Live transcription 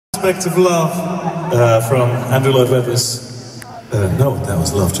Aspect of Love from Andrew Lloyd Webber's. No, that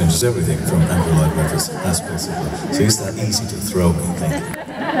was Love Changes Everything from Andrew Lloyd Webber's Aspects of Love. So it's that easy to throw me, thank you.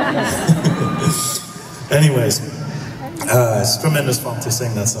 Anyways, it's tremendous fun to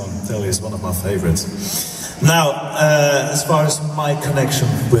sing that song. I tell you, it's one of my favorites. Now, as far as my connection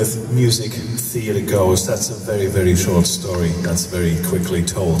with music theatre goes, that's a very, very short story. That's very quickly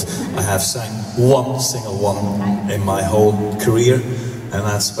told. I have sang one single one in my whole career, and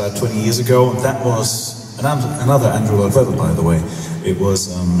that's about 20 years ago, and that was another Andrew Lloyd Webber, by the way. It was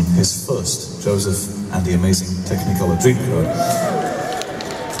his first, Joseph and the Amazing Technicolor Dreamcoat.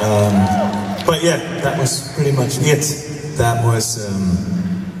 But yeah, that was pretty much it. That was,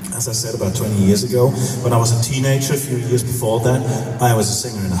 as I said, about 20 years ago. When I was a teenager, a few years before that, I was a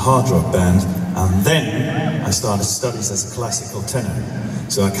singer in a hard rock band, and then I started studies as a classical tenor.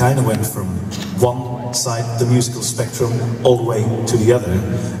 So I kind of went from one side of the musical spectrum all the way to the other,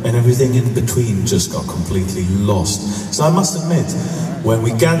 and everything in between just got completely lost. So I must admit, when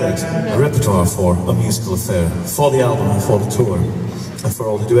we gathered a repertoire for a musical affair, for the album and for the tour, and for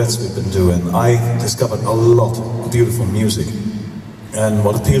all the duets we've been doing, I discovered a lot of beautiful music. And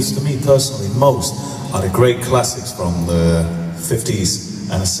what appeals to me personally most are the great classics from the 50s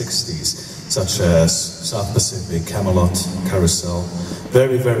and the 60s, such as South Pacific, Camelot, Carousel.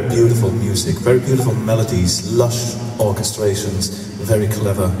 Very, very beautiful music, very beautiful melodies, lush orchestrations, very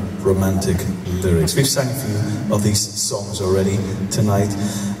clever romantic lyrics. We've sang a few of these songs already tonight,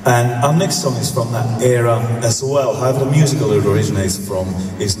 and our next song is from that era as well. However, the musical it originates from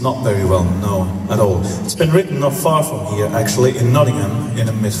is not very well known at all. It's been written not far from here, actually, in Nottingham in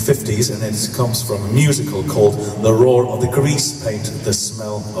the mid-50s, and it comes from a musical called The Roar of the Grease Paint, The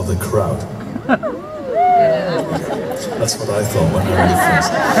Smell of the Crowd. That's what I thought when I heard it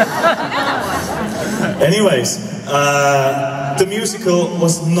first. Anyways, the musical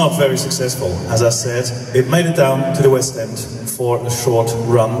was not very successful, as I said. It made it down to the West End for a short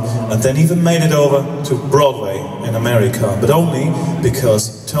run, and then even made it over to Broadway in America, but only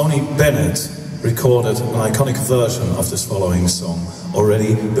because Tony Bennett recorded an iconic version of this following song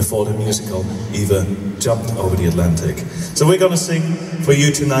already before the musical even jumped over the Atlantic. So we're gonna sing for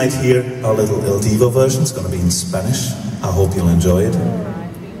you tonight here our little El Divo version. It's gonna be in Spanish. I hope you'll enjoy it.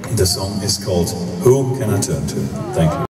 The song is called Who Can I Turn To? Thank you.